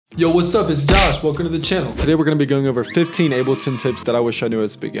Yo, what's up? It's Josh. Welcome to the channel. Today we're going to be going over 15 Ableton tips that I wish I knew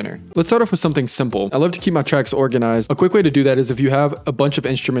as a beginner. Let's start off with something simple. I love to keep my tracks organized. A quick way to do that is if you have a bunch of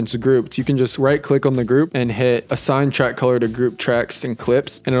instruments grouped, you can just right click on the group and hit assign track color to group tracks and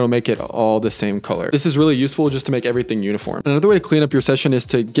clips, and it'll make it all the same color. This is really useful just to make everything uniform. Another way to clean up your session is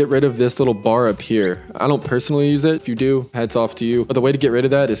to get rid of this little bar up here. I don't personally use it. If you do, hats off to you. But the way to get rid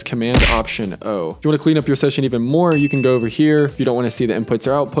of that is Command Option O. If you want to clean up your session even more, you can go over here. If you don't want to see the inputs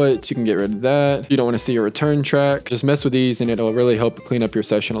or outputs, you can get rid of that. If you don't want to see your return track, just mess with these and it'll really help clean up your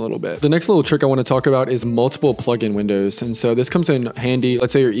session a little bit. The next little trick I want to talk about is multiple plugin windows. And so this comes in handy.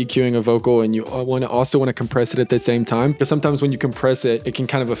 Let's say you're EQing a vocal and you also want to compress it at the same time, because sometimes when you compress it, it can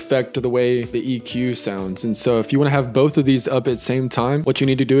kind of affect the way the EQ sounds. And so if you want to have both of these up at the same time, what you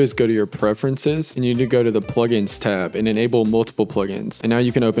need to do is go to your preferences and you need to go to the plugins tab and enable multiple plugins. And now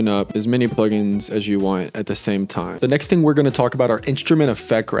you can open up as many plugins as you want at the same time. The next thing we're going to talk about are instrument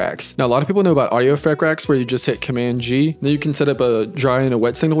effect racks. Now, a lot of people know about audio effect racks where you just hit Command G. Then you can set up a dry and a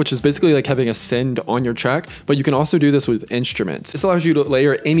wet signal, which is basically like having a send on your track, but you can also do this with instruments. This allows you to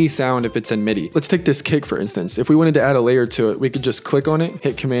layer any sound if it's in MIDI. Let's take this kick, for instance. If we wanted to add a layer to it, we could just click on it,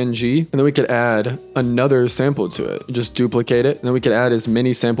 hit Command G, and then we could add another sample to it. Just duplicate it, and then we could add as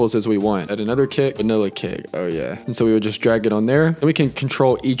many samples as we want. Add another kick, vanilla kick. Oh yeah. And so we would just drag it on there, and we can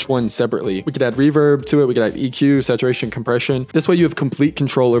control each one separately. We could add reverb to it. We could add EQ, saturation, compression. This way you have complete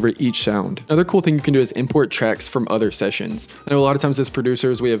control over each sound. Another cool thing you can do is import tracks from other sessions. I know a lot of times as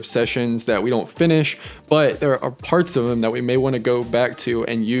producers, we have sessions that we don't finish, but there are parts of them that we may want to go back to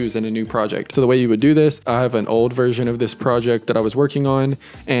and use in a new project. So the way you would do this, I have an old version of this project that I was working on,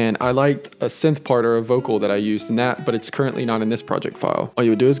 and I liked a synth part or a vocal that I used in that, but it's currently not in this project file. All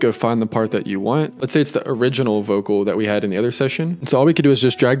you would do is go find the part that you want. Let's say it's the original vocal that we had in the other session. And so all we could do is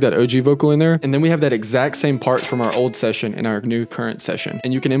just drag that OG vocal in there, and then we have that exact same part from our old session in our new current session.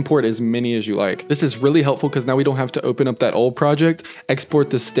 And you can import as many as you like. This is really helpful because now we don't have to open up that old project, export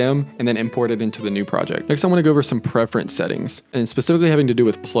the stem, and then import it into the new project. Next, I want to go over some preference settings, and specifically having to do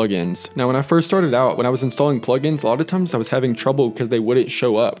with plugins. Now, when I first started out, when I was installing plugins, a lot of times I was having trouble because they wouldn't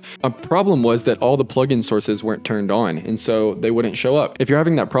show up. My problem was that all the plugin sources weren't turned on, and so they wouldn't show up. If you're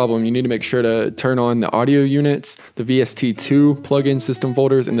having that problem, you need to make sure to turn on the audio units, the VST2 plugin system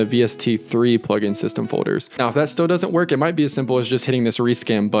folders, and the VST3 plugin system folders. Now, if that still doesn't work, it might be as simple as just hitting this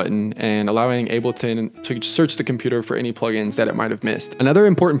rescan button and allowing Ableton to search the computer for any plugins that it might have missed. Another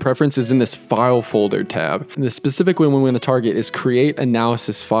important preference is in this file folder tab. And the specific one we want to target is create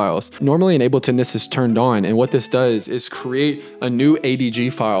analysis files. Normally in Ableton, this is turned on, and what this does is create a new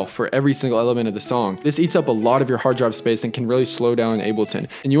ADG file for every single element of the song. This eats up a lot of your hard drive space and can really slow down Ableton.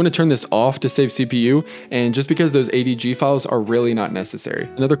 And you want to turn this off to save CPU, and just because those ADG files are really not necessary.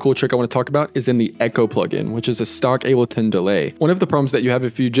 Another cool trick I want to talk about is in the Echo plugin, which is a stock Ableton delay. One of the problems that you have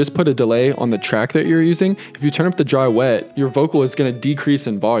if you just put a delay on the track that you're using, if you turn up the dry wet, your vocal is going to decrease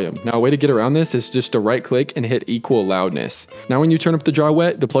in volume. Now, a way to get around this is just to right click and hit equal loudness. Now, when you turn up the dry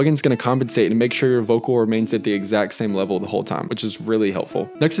wet, the plugin is going to compensate and make sure your vocal remains at the exact same level the whole time, which is really helpful.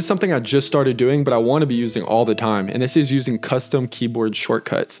 Next is something I just started doing, but I want to be using all the time, and this is using custom keyboard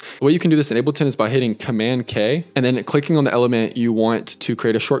shortcuts. The way you can do this in Ableton is by hitting Command K and then clicking on the element you want to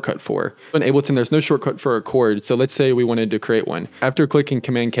create a shortcut for. In Ableton, there's no shortcut for a chord, so let's say we wanted to create one. After clicking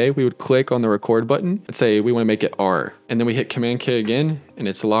Command K, we would click on the record button. Let's say we want to make it R, and then we hit Command K again, and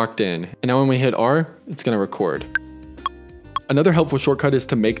it's locked in. And now when we hit R, it's going to record. Another helpful shortcut is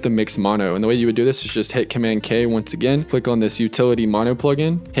to make the mix mono, and the way you would do this is just hit Command K once again, click on this utility mono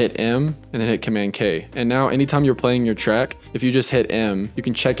plugin, hit M, and then hit Command K. And now anytime you're playing your track, if you just hit M, you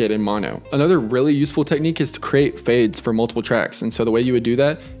can check it in mono. Another really useful technique is to create fades for multiple tracks, and so the way you would do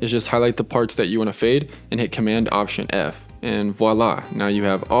that is just highlight the parts that you want to fade and hit Command Option F. And voila, now you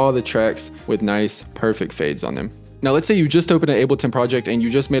have all the tracks with nice, perfect fades on them. Now, let's say you just opened an Ableton project and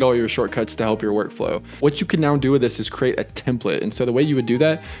you just made all your shortcuts to help your workflow. What you can now do with this is create a template. And so the way you would do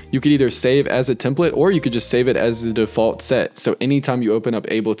that, you could either save as a template or you could just save it as the default set. So anytime you open up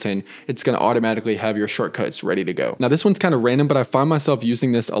Ableton, it's going to automatically have your shortcuts ready to go. Now, this one's kind of random, but I find myself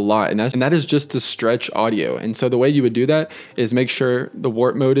using this a lot, and that is just to stretch audio. And so the way you would do that is make sure the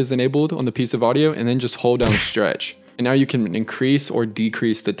warp mode is enabled on the piece of audio and then just hold down stretch. And now you can increase or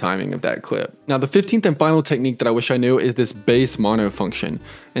decrease the timing of that clip. Now, the 15th and final technique that I wish I knew is this bass mono function.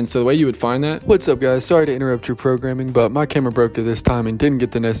 And so the way you would find that... What's up, guys? Sorry to interrupt your programming, but my camera broke at this time and didn't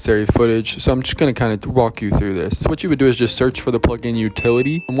get the necessary footage, so I'm just going to kind of walk you through this. So what you would do is just search for the plugin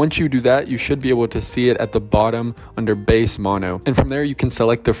utility, and once you do that, you should be able to see it at the bottom under bass mono. And from there, you can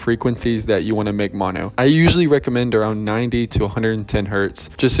select the frequencies that you want to make mono. I usually recommend around 90 to 110 hertz,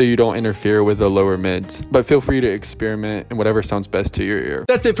 just so you don't interfere with the lower mids, but feel free to experiment experiment and whatever sounds best to your ear.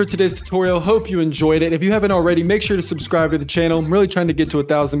 That's it for today's tutorial. Hope you enjoyed it. If you haven't already, make sure to subscribe to the channel. I'm really trying to get to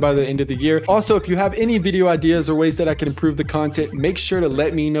 1,000 by the end of the year. Also, if you have any video ideas or ways that I can improve the content, make sure to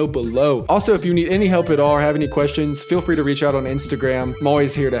let me know below. Also, if you need any help at all or have any questions, feel free to reach out on Instagram. I'm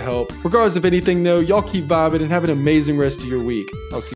always here to help. Regardless of anything though, y'all keep vibing and have an amazing rest of your week. I'll see you